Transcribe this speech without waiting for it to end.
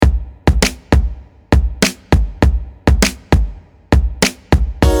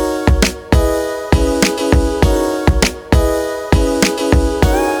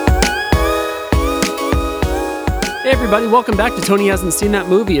Hey everybody, welcome back to Tony Hasn't Seen That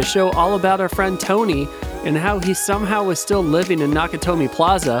Movie, a show all about our friend Tony and how he somehow is still living in Nakatomi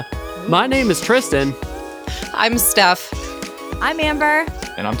Plaza. My name is Tristan. I'm Steph. I'm Amber.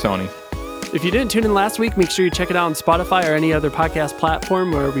 And I'm Tony. If you didn't tune in last week, make sure you check it out on Spotify or any other podcast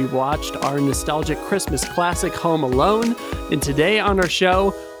platform where we watched our nostalgic Christmas classic, Home Alone. And today on our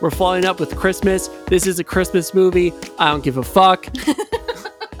show, we're following up with Christmas. This is a Christmas movie. I don't give a fuck.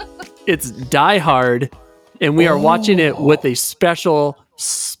 It's Die Hard. And we are watching it with a special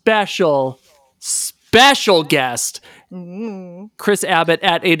guest, Chris Abbott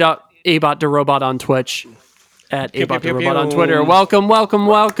at A.Robot on Twitch, at A.Robot on Twitter. Welcome.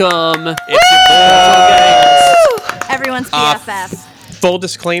 It's your boy. Everyone's BFF. Full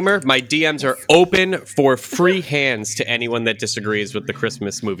disclaimer, my DMs are open for free hands to anyone that disagrees with the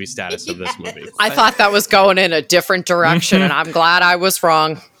Christmas movie status of this movie. I thought that was going in a different direction, and I'm glad I was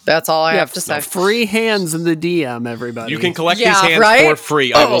wrong. That's all I have to say. Free hands in the DM, everybody. You can collect these hands for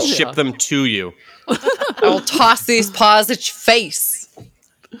free. I will ship them to you. I will toss these paws at your face.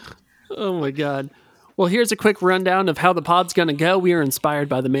 Oh my god. Well, here's a quick rundown of how the pod's gonna go. We are inspired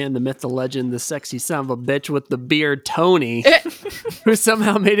by the man, the myth, the legend, the sexy son of a bitch with the beard, Tony, who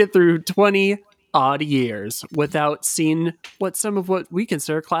somehow made it through 20 odd years without seeing what we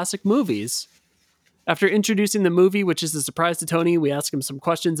consider classic movies. After introducing the movie, which is a surprise to Tony, we ask him some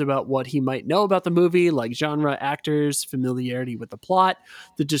questions about what he might know about the movie, like genre, actors, familiarity with the plot.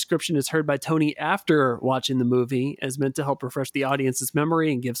 The description is heard by Tony after watching the movie, as meant to help refresh the audience's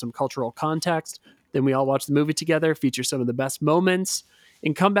memory and give some cultural context. Then we all watch the movie together, feature some of the best moments,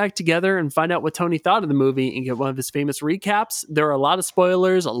 and come back together and find out what Tony thought of the movie and get one of his famous recaps. There are a lot of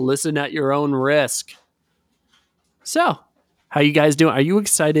spoilers. Listen at your own risk. So, how you guys doing? Are you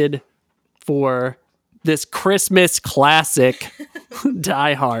excited for this Christmas classic,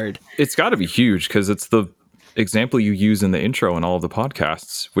 Die Hard? It's got to be huge because it's the example you use in the intro in all of the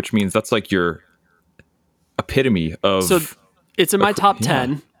podcasts, which means that's like your epitome of... So, it's in my top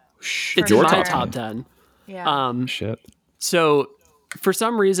 10. It's Your in my top top 10. 10. Yeah. Shit. So, for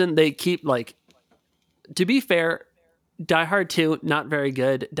some reason, they keep, like... To be fair, Die Hard 2, not very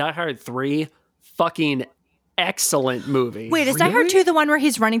good. Die Hard 3, fucking excellent movie. Wait, is Die Hard 2 the one where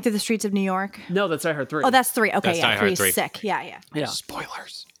he's running through the streets of New York? No, that's Die Hard 3. Oh, that's 3. Okay, That's Die yeah, Hard 3 3. is sick. Yeah. Yeah.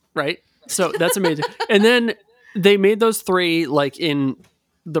 Spoilers. Right? So, that's amazing. And then they made those 3, like, in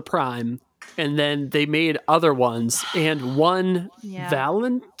the prime. And then they made other ones. And one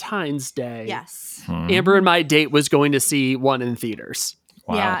Valentine's Day. Yes. Amber and my date was going to see one in theaters.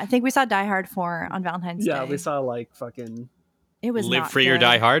 Wow. Yeah, I think we saw Die Hard 4 on Valentine's Day. Yeah, we saw like fucking... It was Live not free or good.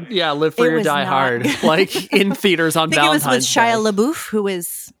 die hard? Yeah, Live Free It or was Die not Hard. good. Like in theaters on I think it was Valentine's with Shia Day. LaBeouf, who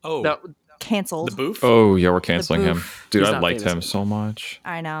is Oh, That- canceled. the booth? Oh, yeah, we're canceling him. boof. Dude, He's I not liked famous him so much.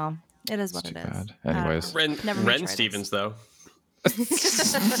 I know. It is what Too it is. bad. I don't Anyways. know. Ren Never made Ren tries. Stevens, though.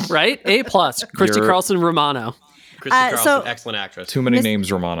 Right? A+. Christy You're- Carlson Romano. Christy Carlson, so- excellent actress. Too many Miss-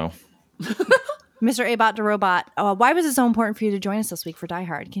 names, Romano. Mr. A-Bot to Robot, why was it so important for you to join us this week for Die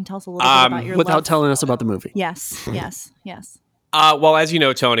Hard? Can you tell us a little bit about your Without love? telling us about the movie. Yes. Well, as you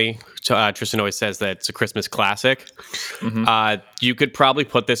know, Tony, Tristan always says that it's a Christmas classic. You could probably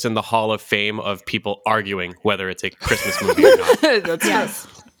put this in the Hall of Fame of people arguing whether it's a Christmas movie or not. That's Yes.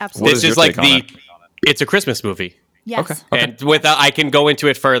 What Absolutely. It's is just your like take on it's a Christmas movie. Yes. Okay. And without, I can go into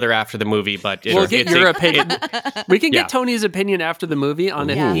it further after the movie, but We'll get your opinion. We can Yeah. get Tony's opinion after the movie on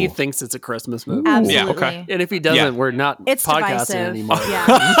if Yeah. he thinks it's a Christmas movie. Absolutely. Yeah, okay. And if he doesn't, Yeah. we're not It's podcasting divisive. anymore.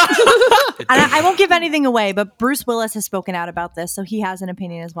 Yeah. And I won't give anything away, but Bruce Willis has spoken out about this, so he has an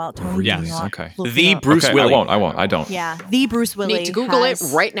opinion as well. Tony, Yes. do not Okay. look The it up. Bruce Okay, Willis. I won't. I don't. Yeah, the Bruce Willis. Need to Google it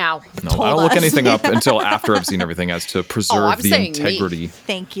right now. No, I told don't look us. anything up until after I've seen everything as to preserve I'm the saying me. integrity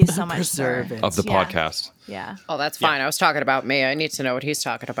Thank you so much, sir. Preserve it. of the Yeah. podcast. Yeah. Oh, that's fine. I was talking about me. I need to know what he's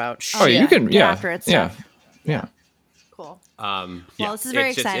talking about. Oh, you can, Get yeah. after it, yeah. stuff. Yeah. Cool. Yeah. this is very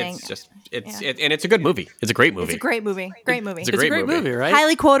It's just- exciting. and it's a good movie. It's a great movie. It's a great movie. Great movie. It's a It's a great great movie, right?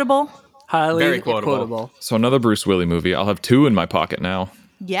 Highly quotable. Highly Very quotable. So another Bruce Willis movie. I'll have 2 in my pocket now.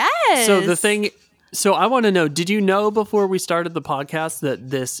 Yes. So I want to know, did you know before we started the podcast that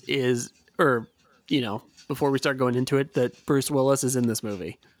this is, or, before we start going into it, that Bruce Willis is in this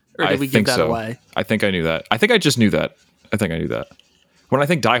movie? Or did we give think that so. away? I think I knew that. I think I just knew that. I think I knew that. When I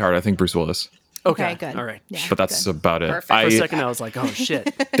think Die Hard, I think Bruce Willis. Okay, good. All right. Yeah. But that's about it. Perfect. For a second, I was like, oh,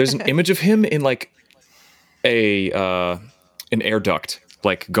 shit. There's an image of him in like an air duct,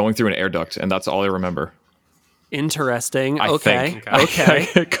 like going through an air duct, and that's all I remember. Interesting. I Okay. think.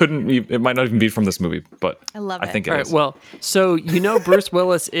 Okay. It might not even be from this movie, but I love I it. think it All right. is. Well, so Bruce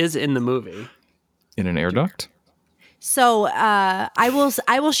Willis is in the movie. In an air duct? So I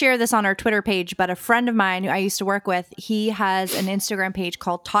will share this on our Twitter page, but a friend of mine who I used to work with, he has an Instagram page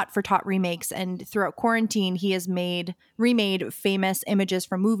called Tot for Tot Remakes, and throughout quarantine, he has remade famous images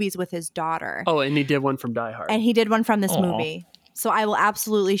from movies with his daughter. Oh, and he did one from Die Hard. And he did one from this Aw. movie. So I will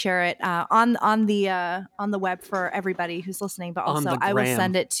absolutely share it on the web for everybody who's listening, but On also the I will gram.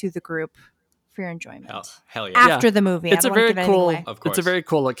 send it to the group for your enjoyment. Oh, hell yeah. After the movie. It's I a don't wanna very give anything cool. away. Of course. It's a very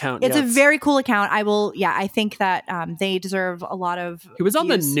cool account. It's yeah, a very cool account. I think that they deserve a lot of He was on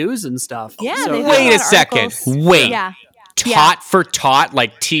the views. news and stuff. Yeah, So- they've Wait got a second. articles. Wait. Yeah. Tot for tot,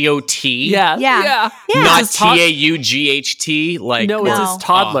 like T-O-T? Yeah. Yeah. Not It's his tot- T-A-U-G-H-T? Like, No, it's No. his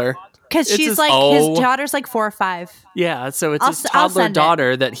toddler. Because It's she's his- like oh. his daughter's like 4 or 5. Yeah, so it's I'll his s- I'll toddler send it.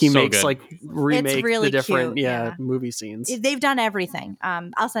 daughter that he So makes good. like remake really the different cute, yeah. movie scenes. They've done everything.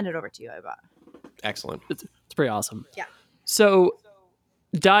 I'll send it over to you. excellent. It's pretty awesome. Yeah. So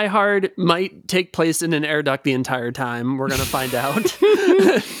Die Hard might take place in an air duct the entire time. We're gonna find out.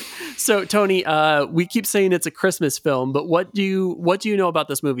 So Tony, we keep saying it's a Christmas film, but what do you know about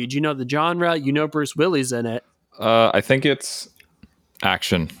this movie? Do you know the genre? You know Bruce Willis in it. I think it's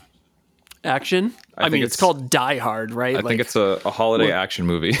action. Action? I think mean, it's it's- called Die Hard, right? I think it's a holiday action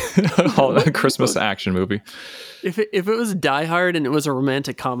movie, a Christmas action movie. if it was Die Hard and it was a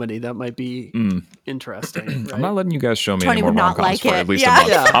romantic comedy, that might be interesting. Right? I'm not letting you guys show me Tony any more would not rom-coms like for it. at least Yeah. a month.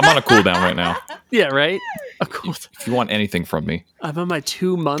 Yeah. I'm on a cool down right now. Yeah, right. A cool. If you want anything from me, I'm on my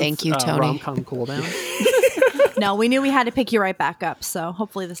 2-month Thank you, Tony. rom-com cooldown. No, we knew we had to pick you right back up. So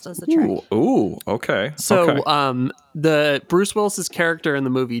hopefully this does the trick. ooh, okay. So, okay. the Bruce Willis's character in the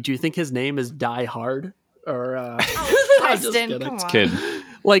movie, do you think his name is Die Hard, or I'm just Preston, kidding. come on. Kid.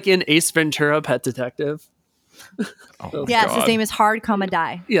 like in Ace Ventura: Pet Detective? Oh, Yes, God. his name is Hard,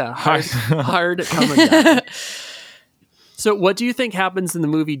 Die. Yeah, hard coming down. So, what do you think happens in the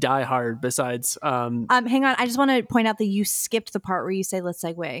movie Die Hard besides? Hang on, I just want to point out that you skipped the part where you say let's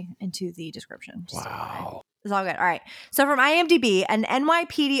segue into the description. Wow. It's all good. All right. So from IMDb, an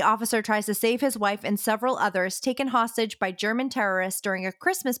NYPD officer tries to save his wife and several others taken hostage by German terrorists during a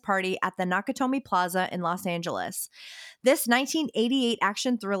Christmas party at the Nakatomi Plaza in Los Angeles. This 1988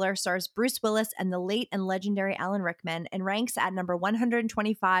 action thriller stars Bruce Willis and the late and legendary Alan Rickman and ranks at number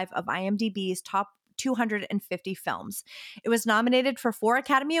 125 of IMDb's top 250 films. It was nominated for 4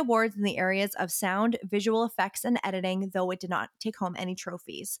 Academy Awards in the areas of sound, visual effects, and editing, though it did not take home any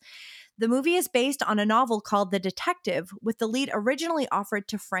trophies. The movie is based on a novel called The Detective, with the lead originally offered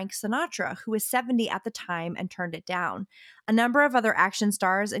to Frank Sinatra, who was 70 at the time and turned it down. A number of other action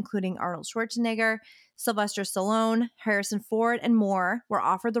stars, including Arnold Schwarzenegger, Sylvester Stallone, Harrison Ford, and more, were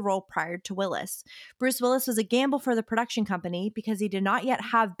offered the role prior to Willis. Bruce Willis was a gamble for the production company because he did not yet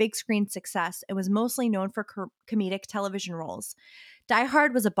have big screen success and was mostly known for comedic television roles. Die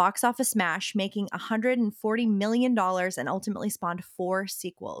Hard was a box office smash, making $140 million and ultimately spawned 4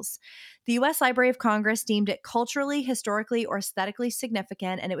 sequels. The U.S. Library of Congress deemed it culturally, historically, or aesthetically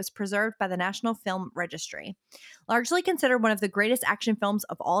significant, and it was preserved by the National Film Registry. Largely considered one of the greatest action films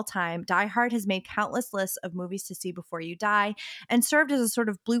of all time, Die Hard has made countless lists of movies to see before you die and served as a sort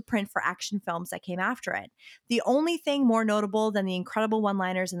of blueprint for action films that came after it. The only thing more notable than the incredible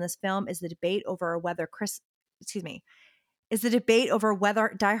one-liners in this film is the debate over whether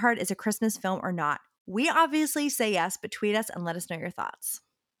Die Hard is a Christmas film or not. We obviously say yes, but tweet us and let us know your thoughts.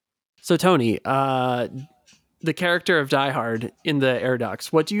 So, Tony, the character of Die Hard in the air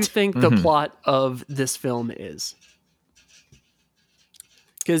ducts, what do you think the plot of this film is?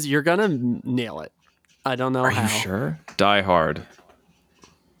 Because you're going to nail it. I don't know Are how. you sure? Die Hard.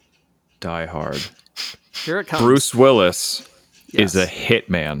 Die Hard. Here it comes. Bruce Willis Yes. is a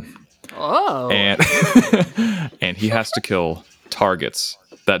hitman. Oh. And and he has to kill targets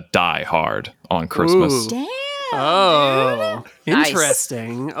that die hard on Christmas. Ooh. Damn. Oh, Nice.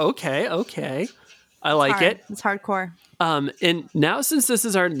 interesting. Okay. I like Hard. it. It's hardcore. And now, since this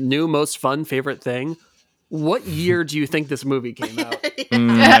is our new most fun favorite thing, what year do you think this movie came out?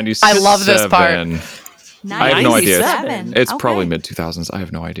 97. I love this part. I have no idea. 97. It's Okay. probably mid 2000s. I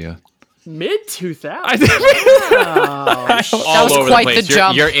have no idea. Mid 2000. All was over quite the the place.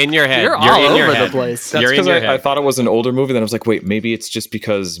 jump. You're in your head. You're You're all in your over the head. place. That's You're in because your I head. thought it was an older movie. Then I was like, wait, maybe it's just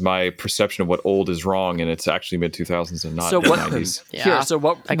because my perception of what old is wrong, and it's actually mid 2000s and not So mid what? 90s. Yeah, Here, so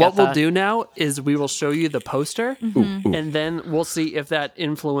what I get we'll that. do now is we will show you the poster, Mm-hmm. Ooh. and then we'll see if that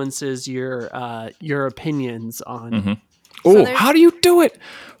influences your opinions on. Oh, there's- how do you do it?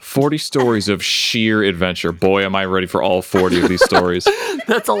 40 stories of sheer adventure. Boy, am I ready for all 40 of these stories.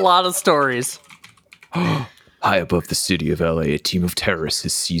 That's a lot of stories. High above the city of LA, a team of terrorists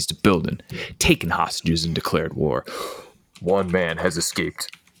has seized a building, taken hostages, and declared war. One man has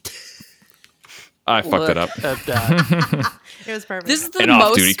escaped. I fucked it up. At that. It was perfect. This is the An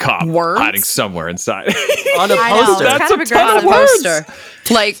most off-duty cop words hiding somewhere inside. On a I know. poster. It's kind of on a aggressive.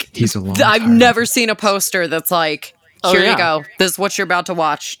 poster. Like, He's a long I've time. never seen a poster that's like, Oh, here yeah. you go. This is what you're about to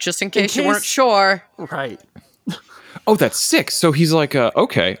watch, just in case you weren't case- sure. Right. Oh, that's sick. So he's like,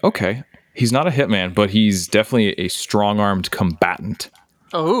 okay. He's not a hitman, but he's definitely a strong-armed combatant.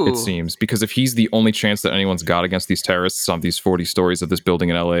 Oh. It seems, because if he's the only chance that anyone's got against these terrorists on these 40 stories of this building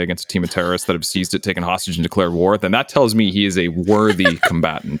in LA against a team of terrorists that have seized it, taken hostage, and declared war, then that tells me he is a worthy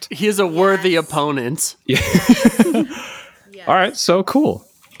combatant. He is a worthy opponent. All right, so cool.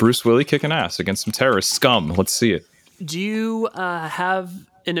 Bruce Willis kicking ass against some terrorist scum. Let's see it. Do you have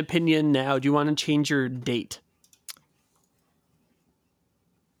an opinion now? Do you want to change your date?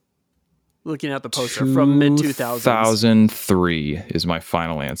 Looking at the poster from mid-2000s. 2003 is my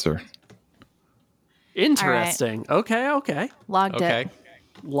final answer. Interesting. Okay. Logged Okay. it.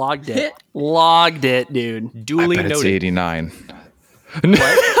 Logged it. Logged it, dude. I Duly bet it's noted. 89.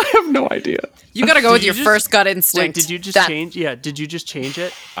 I have no idea. You got to go with you your just- first gut Wait, instinct. did you just That- change? Yeah, did you just change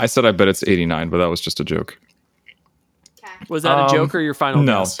it? I said I bet it's 89, but that was just a joke. Was that a joke or your final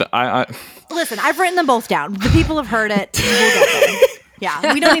No, guess? I Listen, I've written them both down. The people have heard it. We'll get them.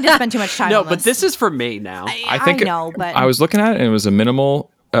 Yeah, we don't need to spend too much time No, on but this is for me now. I think I know, but I was looking at it and it was a minimal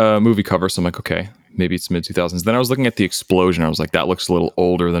movie cover, so I'm like, okay, maybe it's mid 2000s. Then I was looking at the explosion. I was like, that looks a little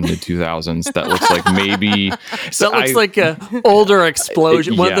older than mid 2000s. That looks like maybe So that looks like a older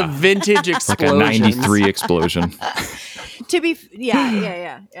explosion, one of Yeah. the vintage like a explosions. 93 explosion. to be,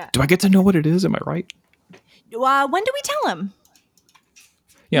 yeah. Do I get to know what it is? Am I right? When do we tell him?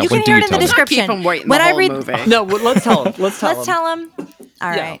 Yeah, You when can do hear you it in the tell me? description. Keep him waiting When the I whole read, movie. No, well, let's tell him. Let's let's tell him.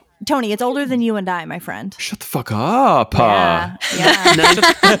 All Yeah. right, Tony, it's older than you and I, my friend. Shut the fuck up. Yeah.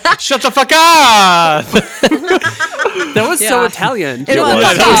 Shut the fuck up! That was so Yeah. Italian. It was.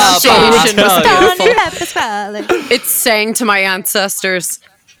 Yeah, Oh, pronunciation was Tony beautiful. Pepperspelli. It's saying to my ancestors.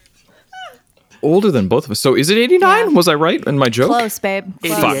 Older than both of us. So is it 89? Yeah. Was I right in my joke? Close, babe.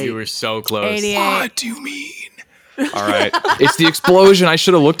 Close. 88. You were so close. 88. What do you mean? All right. It's the explosion. I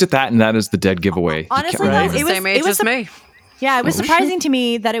should have looked at that, and that is the dead giveaway. You Honestly, can't- though, He's the it was same age it was as me. Yeah, it was Oh, surprising to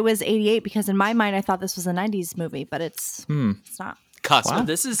me that it was 88 because in my mind I thought this was a 90s movie, but it's not. Cusp.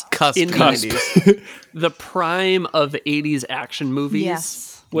 This is Cusp. in the Cusp. 90s. The prime of 80s action movies.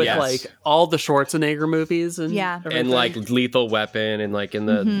 Yes. With Yes. like all the Schwarzenegger movies and Yeah. everything. And like Lethal Weapon and like in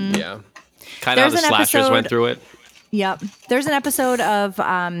the yeah, kind of how There's the an slashers episode- went through it. Yep. There's an episode of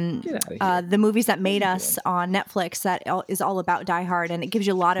the movies that made us on Netflix that is all about Die Hard, and it gives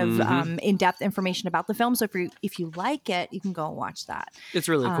you a lot of in-depth information about the film. So if you like it, you can go and watch that. it's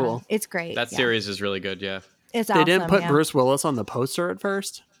really cool. It's great. That yeah. series is really good. Yeah. It's They awesome, didn't put yeah. Bruce Willis on the poster at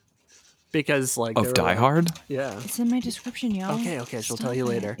first because like they Of were Die like- Hard? Yeah. It's in my description, yo. Okay, she'll tell you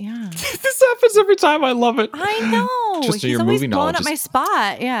later. Yeah. This happens every time. I love it. I know. Just in He's your always movie blowing knowledge up my is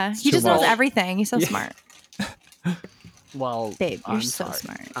spot. Yeah. He too just knows much. everything. He's so smart. Well, Babe, you're I'm so sorry.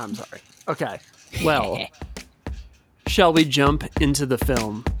 smart. I'm sorry. Okay. Well, shall we jump into the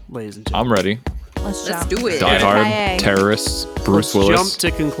film, ladies and gentlemen? I'm ready. Let's Let's jump. do it. Die Hard, Yippee-ki-yay. terrorists, Bruce Let's Willis,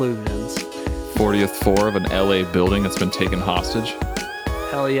 jump to conclusions. 40th floor of an LA building that's been taken hostage.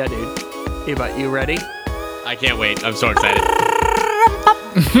 Hell yeah, dude. Eva, you ready? I can't wait. I'm so excited.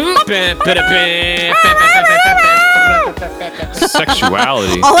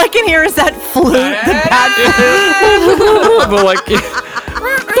 Sexuality. All I can hear is that flute. The bad But like,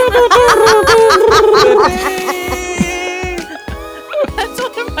 That's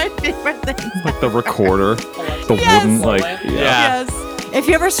one of my favorite things. like the recorder, the wooden, like, Yeah. Yes. If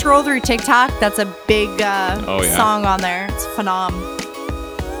you ever scroll through TikTok, that's a big Oh, yeah. song on there. It's phenom.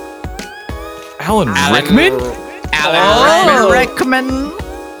 Alan Rickman? Oh, Rickman.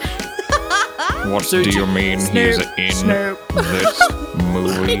 What So do you mean he's Snoop, in Snoop. this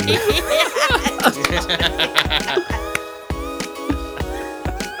movie?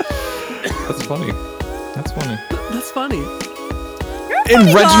 That's funny. That's funny. That's funny. And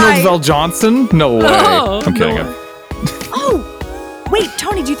funny Reginald guy. Val Johnson? No way. Oh, I'm kidding. no. Oh, wait,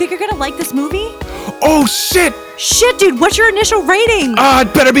 Tony, do you think you're gonna like this movie? Oh shit! Shit, dude, what's your initial rating?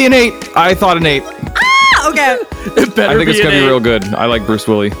 It better be an 8. I thought an 8. Okay. It better I think it's be gonna an be eight. real good. I like Bruce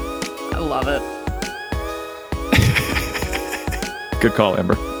Willis. I love it. Good call,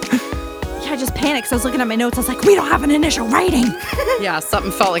 Amber. Yeah, I just panicked 'cause I was looking at my notes. I was like, we don't have an initial rating. Yeah,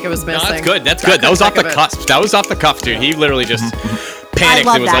 something felt like it was No, missing. that's good. That's good. That was off the cusp. That was off the cuff, dude. He literally just panicked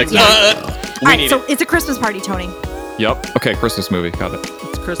love and was that, like, yeah. we All right, need so it. it's a Christmas party, Tony. Yep. Okay, Christmas movie. Got it.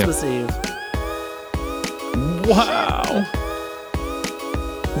 It's Christmas Eve. Wow.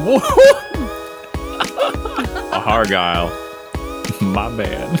 A Argyle. My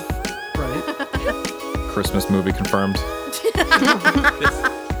bad. Right? Christmas movie confirmed.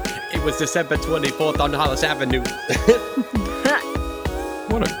 It was December 24th on Hollis Avenue.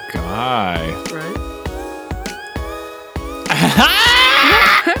 What a guy. Right?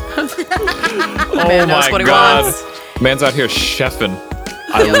 Man knows what he wants. Man's out here chefing.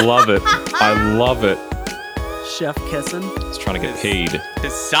 I love it. I love it. Chef kissing. He's trying to get paid.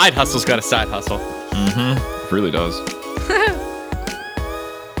 His side hustle's got a side hustle. It really does.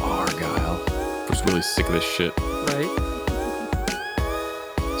 Argyle. Bruce Willis sick of this shit. Right?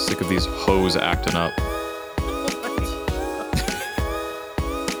 Sick of these hoes acting up.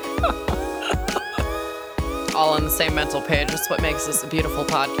 All on the same mental page. That's what makes this a beautiful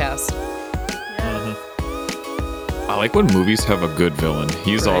podcast. I like when movies have a good villain.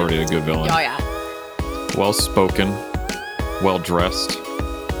 He's already a good villain. Oh, yeah. Well spoken, well dressed.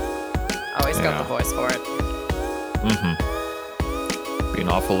 Always got the voice for it. Being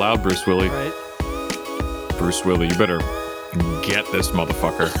awful loud, Bruce Willis. Right? Bruce Willis, you better get this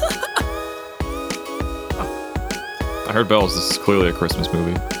motherfucker. I heard bells. This is clearly a Christmas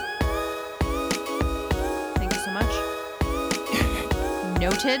movie. Thank you so much.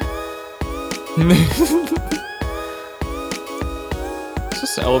 Noted. Does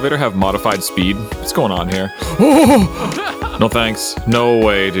this elevator have modified speed? What's going on here? Oh! No thanks. No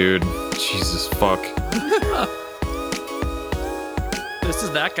way, dude. Jesus fuck. This is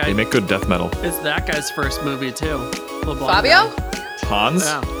that guy. They make good death metal. It's that guy's first movie too. The blonde Fabio? guy. Hans?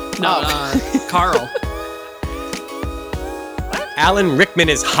 Yeah. No, Carl. Alan Rickman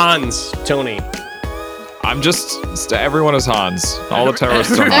is Hans, Tony. I'm just everyone is Hans. All the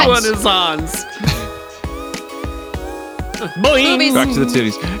terrorists are Everyone Hans. is Hans. Movies. Back to the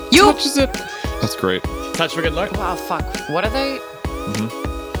titties. You- Touches it. That's great. Touch for good luck. Wow, fuck. What are they?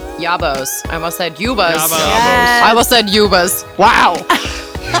 Yabos. I almost said Yubas. Yabos. I almost said Yubas. Wow.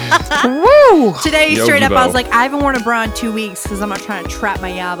 Woo! Today, Yogi straight up, I was Bo. like, I haven't worn a bra in 2 weeks because I'm not trying to trap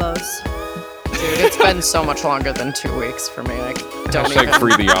my yabos. Dude, it's been so much longer than 2 weeks for me. I don't Hashtag even.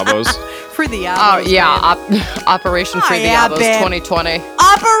 free the Yabos. Free the yabos. Oh, yeah. man. Operation Free the yeah, Yabos babe. 2020.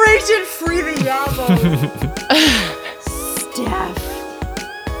 Operation Free the yabos. Steph,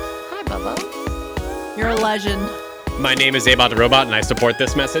 Hi, Bubba. you're a legend. My name is Abot the Robot, and I support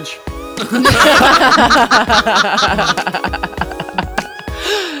this message.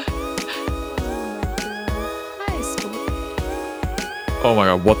 Oh my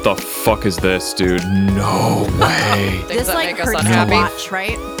god, what the fuck is this, dude? No way. Things This that like make us hurts to unhappy. watch,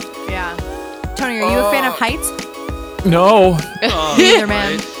 right? Yeah. Tony, are you a fan of heights? No. Neither,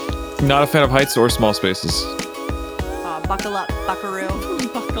 man. Not a fan of heights or small spaces. Buckle up, buckaroo.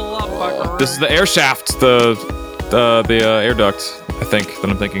 Buckle up, buckaroo. This is the air shaft, the air duct, I think, that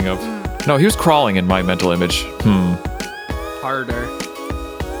I'm thinking of. No, he was crawling in my mental image. Harder.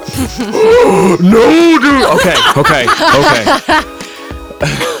 No, dude. Okay.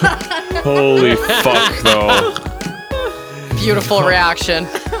 Holy fuck, though. Beautiful reaction.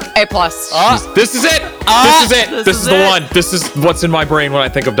 A plus. This is it. This is the one. This is what's in my brain when I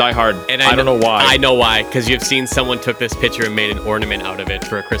think of Die Hard. And I don't know why. I know why, because you've seen someone took this picture and made an ornament out of it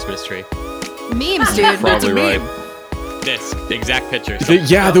for a Christmas tree. Memes, dude. Probably right. This the exact picture.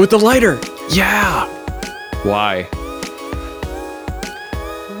 Yeah, with the lighter. Yeah. Why?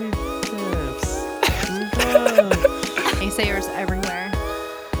 Naysayers everywhere.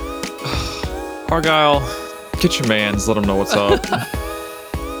 Argyle, get your mans. Let them know what's up.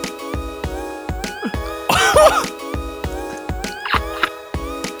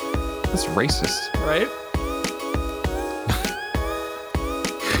 That's racist. Right?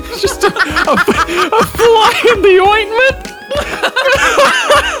 Just a fly in the ointment.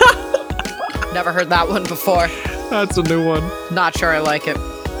 Never heard that one before. That's a new one. Not sure I like it.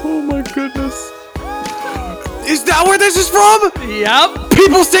 Oh my goodness. Is that where this is from? Yep.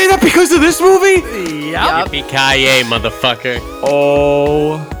 People say that because of this movie? Yep. Yippee-ki-yay, motherfucker.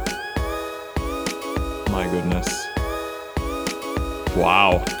 Oh my goodness.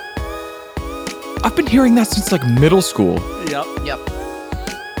 Wow. I've been hearing that since like middle school. Yep. Yep.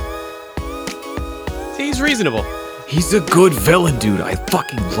 See, he's reasonable. He's a good villain, dude. I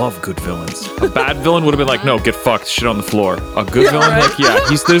fucking love good villains. A bad villain would have been like, no, get fucked, shit on the floor. A good villain, like, yeah,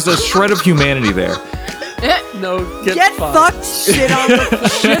 there's a shred of humanity there. No, get fucked. Shit on the floor.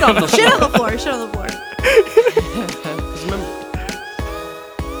 Shit on the Shit floor. on the floor. Shit on the floor.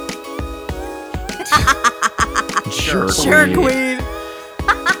 Sure, queen.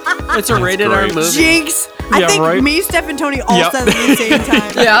 It's a rated R great. movie. Jinx. I Yeah, think right? me, Steph, and Tony all Yep. said it at the same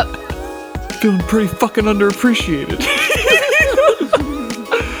time. Yep. Feeling pretty fucking underappreciated.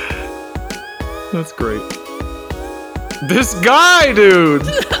 That's great. This guy, dude.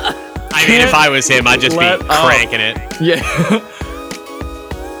 I I mean, if I was him, I'd just be let up. cranking it. Yeah.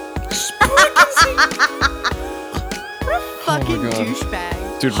 Fucking God.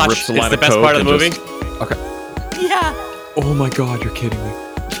 douchebag. Dude Hush rips a is line the of best coke part of the and movie. just- Okay. Yeah. Oh my god, you're kidding me.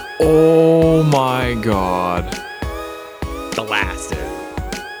 Oh my god. The last, dude.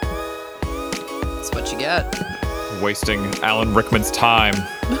 That's what you get. Wasting Alan Rickman's time.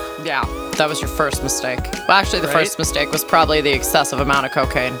 Yeah, that was your first mistake. Well, actually, the Right? first mistake was probably the excessive amount of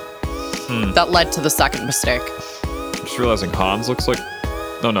cocaine. That led to the second mistake. Just realizing Hans looks like.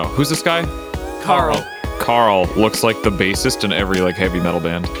 No. Who's this guy? Carl. Carl looks like the bassist in every like heavy metal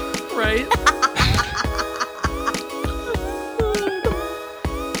band. Right?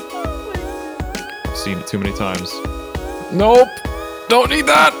 I've seen it too many times. Nope. Don't need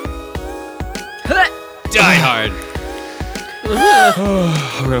that. Die Hard.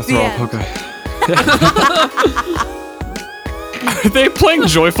 I'm gonna throw The up. Okay. Are they playing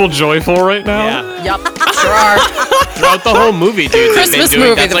Joyful right now? Yeah. Yep, sure are. Throughout the whole movie, dude. they've been Christmas doing-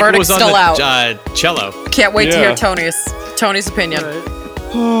 movie, that's the like what verdict's was on still out. Cello. Can't wait to Yeah. hear Tony's opinion.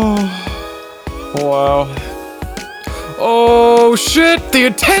 Wow. Oh shit! The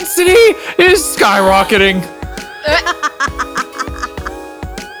intensity is skyrocketing.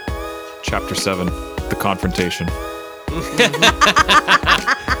 Chapter 7: The Confrontation.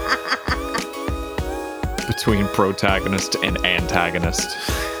 Between protagonist and antagonist.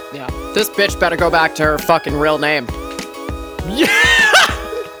 Yeah, this bitch better go back to her fucking real name. Yeah.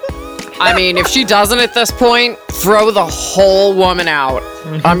 I mean, if she doesn't at this point, throw the whole woman out.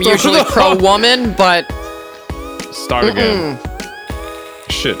 I'm usually pro-woman, but Start again.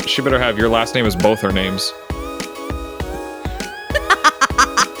 Shit, she better have your last name as both her names.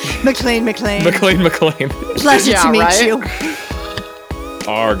 McLean. McLean. Pleasure Yeah, to meet right? you.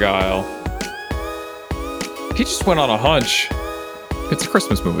 Argyle. He just went on a hunch. It's a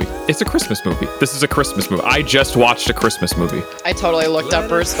Christmas movie. It's a Christmas movie. This is a Christmas movie. I just watched a Christmas movie. I totally looked up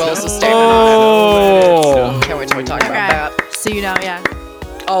Bruce Willis' statement. Oh. Can't wait till we talk about that. So you know, yeah.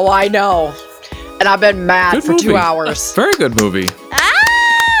 Oh, I know. And I've been mad Good for movie. 2 hours. Very good movie.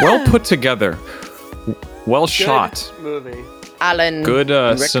 Well put together. Well shot. Movie. Alan. Good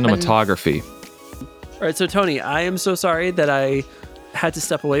Rickman. cinematography. All right, so Tony, I am so sorry that I had to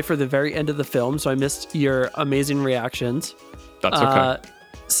step away for the very end of the film, so I missed your amazing reactions. That's okay.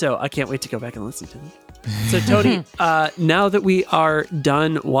 So I can't wait to go back and listen to them. So Tony, now that we are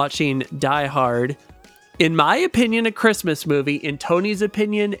done watching Die Hard, in my opinion, a Christmas movie. In Tony's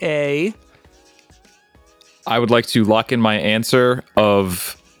opinion, a I would like to lock in my answer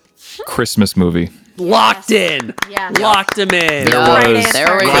of Christmas movie. locked in. Yeah. Locked him in. There Right was answer.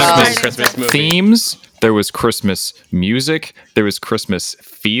 There we go. Right Christmas answer. movie. themes, there was Christmas music, there was Christmas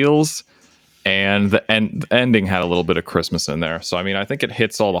feels, and the ending had a little bit of Christmas in there. So I mean, I think it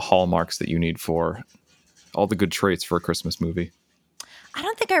hits all the hallmarks that you need for all the good traits for a Christmas movie. I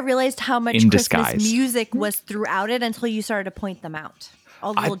don't think I realized how much In Christmas disguise. music was throughout it until you started to point them out.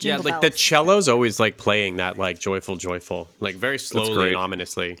 All the little Yeah, jingle like the bells. cello's always like playing that like joyful, like very slowly great. and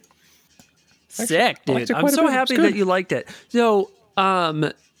ominously. Sick, I liked dude. it I'm quite a so bit. It's happy good. that you liked it. So,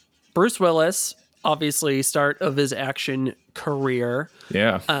 Bruce Willis, obviously, start of his action career.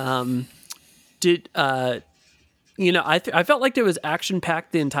 Yeah. Did you know? I felt like it was action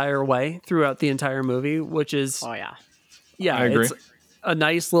packed the entire way throughout the entire movie, which is Oh, yeah. yeah, I agree. it's a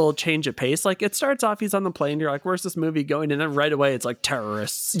nice little change of pace. Like it starts off, he's on the plane. You're like, "Where's this movie going?" And then right away, it's like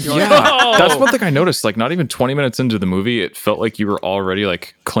terrorists. You're Yeah, like, "Oh!" that's one thing I noticed. Like, not even 20 minutes into the movie, it felt like you were already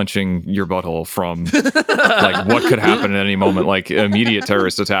like clenching your butthole from like what could happen at any moment, like immediate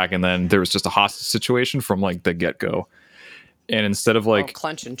terrorist attack, and then there was just a hostage situation from like the get go. And instead of Oh, like,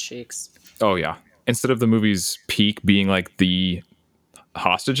 clenching cheeks. oh yeah, instead of the movie's peak being like the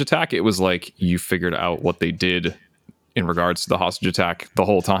hostage attack, it was like you figured out what they did in regards to the hostage attack the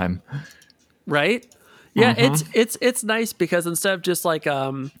whole time. Right? Yeah, it's nice because instead of just like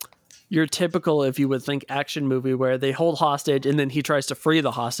your typical, if you would think, action movie where they hold hostage and then he tries to free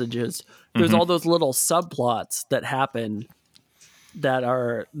the hostages, there's all those little subplots that happen that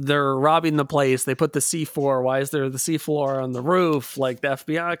are they're robbing the place. They put the C4. Why is there the C4 on the roof? Like the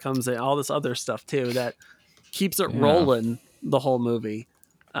FBI comes in, all this other stuff too that keeps it rolling the whole movie.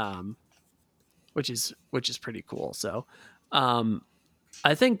 Which is pretty cool. So,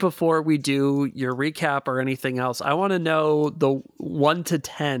 I think before we do your recap or anything else, I want to know the 1 to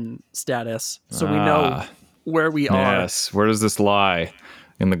 10 status, so we know where we are. Yes, where does this lie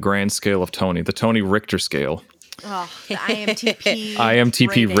in the grand scale of Tony, the Tony Richter scale? Oh, the IMTP. IMTP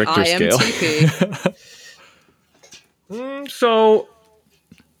rating. Richter scale. IMTP. So,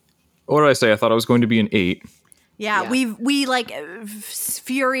 what did I say? I thought I was going to be an 8. Yeah, Yeah. we like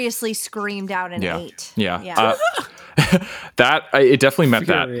furiously screamed out an 8. Yeah. It definitely met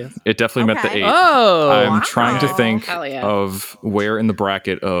Furious. that. It definitely met the Okay. 8. Oh, I'm trying to wow. think Hell yeah. of where in the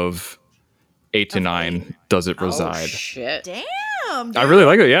bracket of 8 to 9 does it oh reside. shit. Damn. I really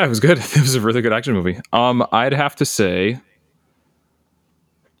like it. Yeah, it was good. It was a really good action movie. I'd have to say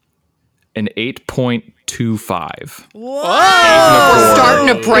an 8.25. Whoa. We're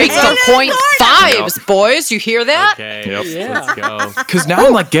starting to break the point fives, boys. You hear that? Okay, Yep. let's go. Because now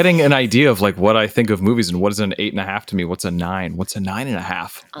I'm like getting an idea of like what I think of movies and what is an 8.5 to me. What's a 9? What's a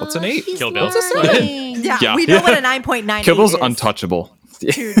 9.5? What's an 8? Kill Bill. Yeah, Yeah. we know what a 9.9 Kill Bill's is. untouchable.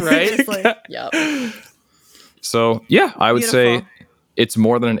 Right? Seriously. Yep. So yeah, I would say Beautiful. it's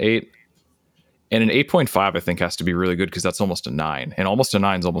more than an 8. And an 8.5, I think, has to be really good because that's almost a 9. And almost a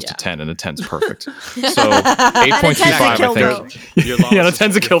 9 is almost a 10, and a 10's perfect. So 8.25, I Kill think. Your Yeah, the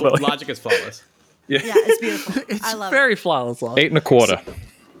 10's a Kill Bill. Logic is flawless. Yeah, it's beautiful. I love Very it. flawless. 8.25.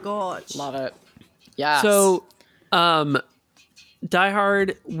 Gorge. Love it. Yeah. So, Die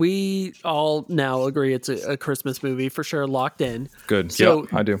Hard, we all now agree it's a Christmas movie for sure, locked in. Good. So-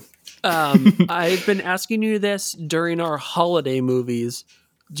 Yep, I do. I've been asking you this during our holiday movies.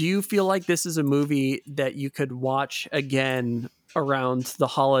 Do you feel like this is a movie that you could watch again around the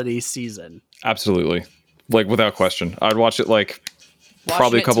holiday season? Absolutely. Like, without question. I'd watch it like Watching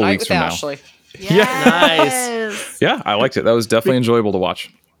probably a it couple tonight weeks with from now. Ashley. Yes. Yeah, I liked it. That was definitely enjoyable to watch.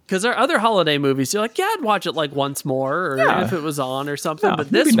 Because there are other holiday movies, you're like, yeah, I'd watch it like once more, or Yeah. if it was on or something. Yeah,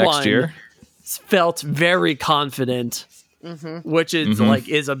 but maybe this next one year. felt very confident, which is like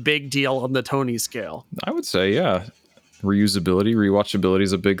is a big deal on the Tony scale. I would say, yeah. Reusability, rewatchability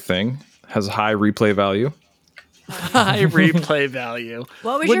is a big thing. Has high replay value. High replay value.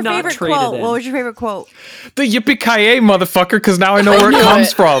 What was Would your not favorite trade it quote? in. What was your favorite quote? The yippee-ki-yay, motherfucker, because now I know where it knew comes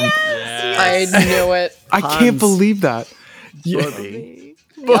it. from. I knew it. I can't Hans. believe that. Bubby.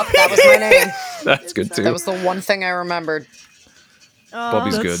 Yep, that was my name. That's good too. That was the one thing I remembered.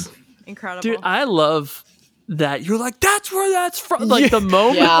 Bubby's good. That's- Incredible. Dude, I love that. You're like, that's where that's from. Like the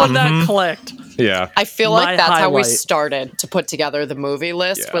moment Yeah. when that clicked. Yeah. I feel My like that's how we highlight. started to put together the movie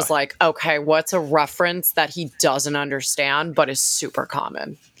list. Yeah. Was like, okay, what's a reference that he doesn't understand but is super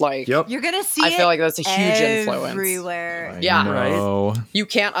common? Like, Yep. You're gonna see I it feel like that's a huge influence. everywhere. Yeah. Right. Oh. You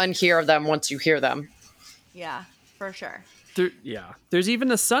can't unhear them once you hear them. Yeah, for sure. There's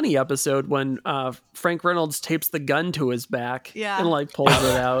even a Sunny episode when Frank Reynolds tapes the gun to his back Yeah. and like pulls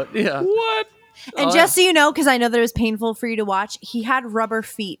it out. Yeah. What? And just so you know, because I know that it was painful for you to watch, he had rubber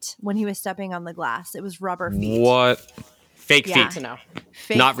feet when he was stepping on the glass. It was rubber feet. What? Fake Yeah. To feet. know.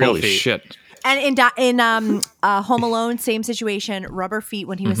 Fake Not real Holy feet. shit. And in Home Alone, same situation, rubber feet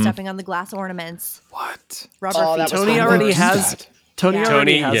when he was stepping on the glass ornaments. What? Rubber Oh, feet. that was Tony fun. already do has that? Tony Yeah.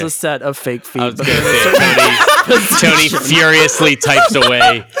 already Tony, has yeah. a set of fake feet. I was but gonna say Tony furiously types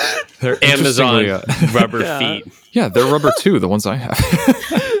away They're Amazon interestingly, rubber Yeah. feet. Yeah, they're rubber too, the ones I have.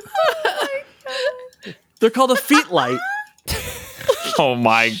 they're called a feet light. Oh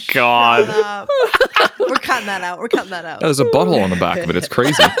my god. We're cutting that out. We're cutting that out. There's a butthole on the back of it. It's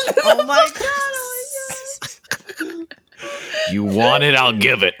crazy. Oh my god. You want it, I'll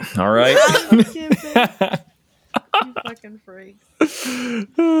give it. All right. You fucking freak.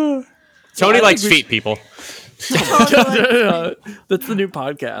 Tony I likes think we feet, people. That's the new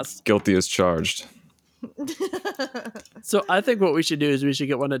podcast. Guilty as charged. So I think what we should do is we should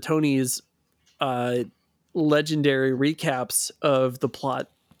get one of Tony's legendary recaps of the plot,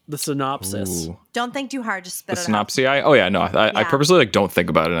 the synopsis. Ooh. Don't think too hard. Just spit The it out. synopsis. Oh yeah, no. I Yeah. purposely like don't think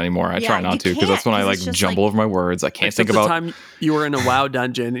about it anymore. I Yeah, try not you to because that's when I can't, 'cause like it's just, jumble like- over my words. I can't Except think the about. time you were in a WoW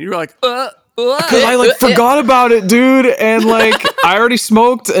dungeon and you were like, Because I like forgot about it, dude, and like I already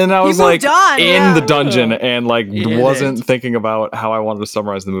smoked, and I was like moved on, in yeah. the dungeon, and like In wasn't it. thinking about how I wanted to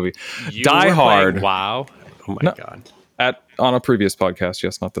summarize the movie. You Die were Hard playing WoW. Oh my god. on a previous podcast,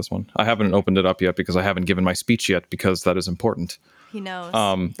 yes, not this one. I haven't opened it up yet because I haven't given my speech yet because that is important. He knows.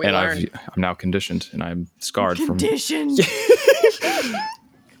 We And learned. I'm now conditioned, and I'm scarred from. Condition.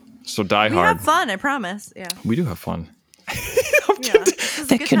 So Die We Hard. have fun. I promise. Yeah. We do have fun. Yeah. This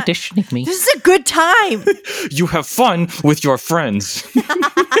is a good time. me. This is a good time. You have fun with your friends.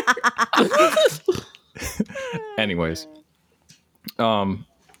 Anyways,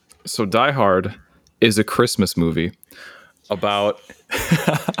 so Die Hard is a Christmas movie about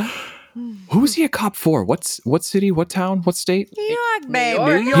who is he a cop for? What city? What town? What state? New York, baby.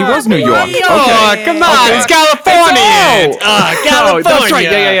 York. He was New York. New York. Okay. Come on, it's California. Oh, that's right.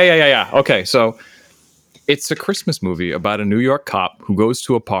 Yeah. Okay, so it's a Christmas movie about a New York cop who goes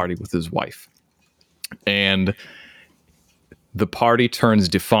to a party with his wife. And the party turns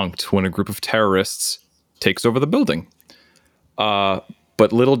defunct when a group of terrorists takes over the building.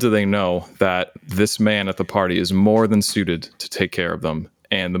 But little do they know that this man at the party is more than suited to take care of them.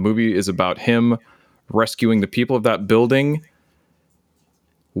 And the movie is about him rescuing the people of that building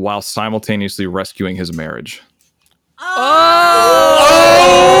while simultaneously rescuing his marriage.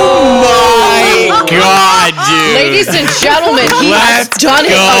 My God, dude. Ladies and gentlemen, he has done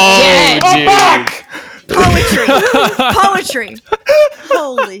it again. Poetry.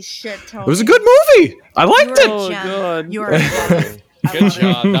 Holy shit, Tony. It was a good movie. I liked it. God. You are a gem. Good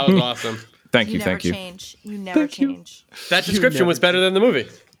job. That was awesome. Thank you. never Thank you. change. You never change. That description was better than the movie.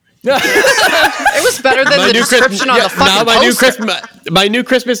 It was better than the description on the fucking poster. My new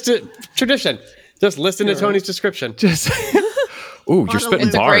Christmas tradition. Just listen to Tony's description. Ooh, you're spitting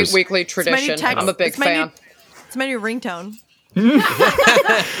It's a bars. great weekly tradition. I'm a big fan. It's my new ringtone.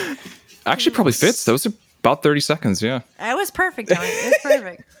 Actually, probably fits. Those are about 30 seconds. Yeah. It was perfect, Tony. It was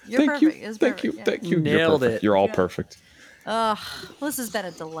perfect. You're perfect. It was perfect. Yeah. Thank you. Nailed You're perfect. it. You're all perfect. Well, this has been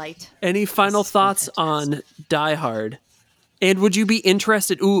a delight. Any final thoughts on Die Hard? And would you be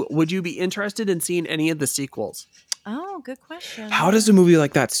interested? Would you be interested in seeing any of the sequels? Oh, good question. How does a movie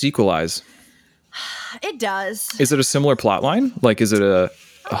like that sequelize? It does. Is it a similar plot line? Like, is it a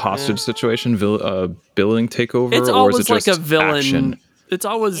hostage situation, billing takeover, It's or always is it just like a villain. action? It's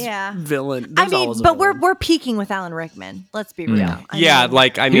always Yeah. villain. I There's mean, always a but villain. we're peaking with Alan Rickman. Let's be real. Yeah,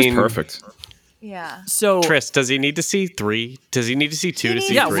 like, I He's mean, perfect. Yeah. So Tris, does he need to see 3? Does he need to see 2 to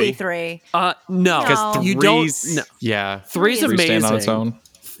see Yeah, 3? three. no, Because you don't. three's No. yeah. Three's Three amazing. Stand on its own.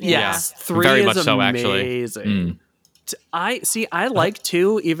 Yes, Yeah, three very is much so, actually. amazing. I like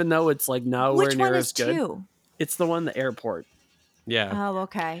 2, even though it's like nowhere Which near one as is good. 2? It's the one, the airport. Yeah. Oh,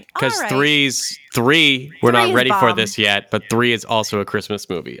 okay. Because All right. 3, we're Three not is ready for bomb. this yet, but 3 is also a Christmas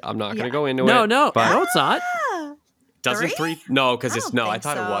movie. I'm not going to go into No, it. no, but no, it's not. doesn't 3? 3? No, because I it's don't no. I think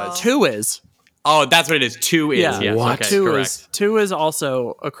thought it so. was. 2 is. Oh, that's what it is. 2 is. Yeah. Yes. What? Okay, 2 correct. is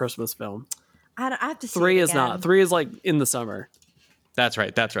also a Christmas film. I have to see 3 it is not. again. 3 is like in the summer. That's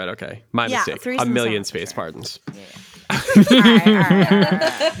right. That's right. Okay, my Yeah, mistake. 3's A in the million summer, space sure. pardons. All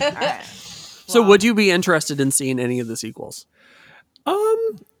right. So would you be interested in seeing any of the sequels?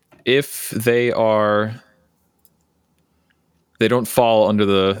 If they don't fall under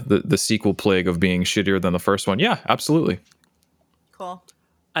the sequel plague of being shittier than the first one, yeah, absolutely. Cool.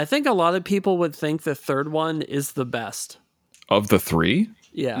 I think a lot of people would think the third one is the best. Of the 3,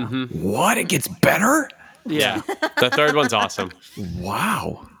 Yeah. what? It gets better? Yeah. The third one's awesome.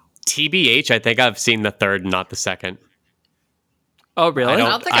 Wow. TBH, I think I've seen the third, not the second. Oh, really? I don't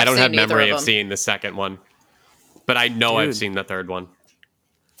don't. think I I've don't have seen either memory of of them. seeing the second one, but I know I've Dude. seen the third one.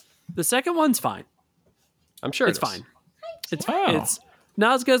 The second one's fine. I'm sure It's it is. fine. It's Wow. it's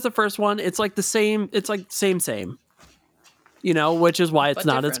not as good as the first one. It's like the same. It's like same. You know, which is why it's But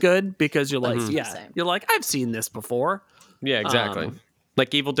not as different. good because you're like, yeah, Same. you're like, I've seen this before. Yeah, exactly.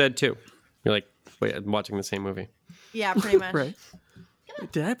 Like Evil Dead 2. You're like, wait, I'm watching the same movie. Yeah, pretty much. Right.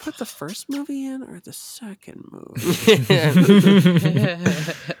 Did I put the first movie in or the second movie?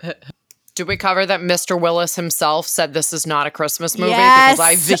 Did we cover that Mr. Willis himself said this is not a Christmas movie? Yes. Because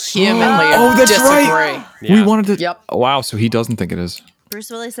I vehemently Oh, that's disagree. right. Yeah. We wanted to. Yep. Oh, wow. So he doesn't think it is. Bruce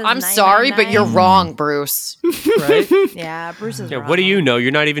Willis says I'm sorry, but you're 999. wrong, Bruce. Right? Yeah, Bruce is Yeah, wrong. what do you know?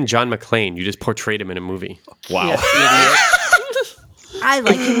 You're not even John McClane. You just portrayed him in a movie. Wow. I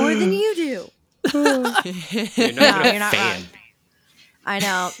like him more than you do. You're not even a you're not fan. wrong. I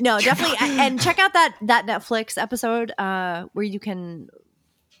know. No, definitely. And check out that Netflix episode where you can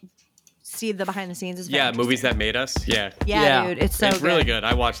see the behind the scenes. It's very Yeah, movies interesting. that made us. Yeah, Yeah, Yeah. dude, it's so it's good. really good.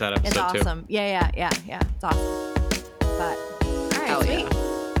 I watched that It's episode too. awesome. Yeah. It's awesome. But all right, Hell sweet. yeah.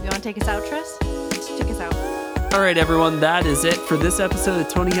 You want to take us out, Tris? Take us out. All right, everyone, that is it for this episode of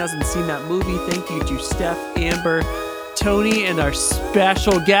Tony Hasn't Seen That Movie. Thank you to Steph, Amber, Tony, and our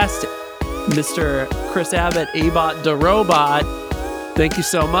special guest, Mr. Chris Abbott, Abot the Robot. Thank you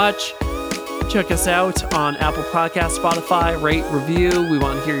so much. Check us out on Apple Podcasts, Spotify, rate, review. We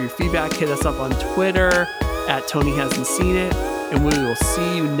want to hear your feedback. Hit us up on Twitter at Tony Hasn't Seen It. And we will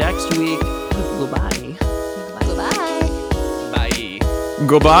see you next week. Goodbye. Goodbye. Bye.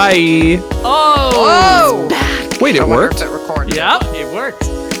 Goodbye. Oh! Wait, it I wonder if worked? it recorded. Yep. It worked.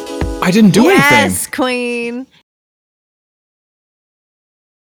 I didn't do anything. Yes, Queen.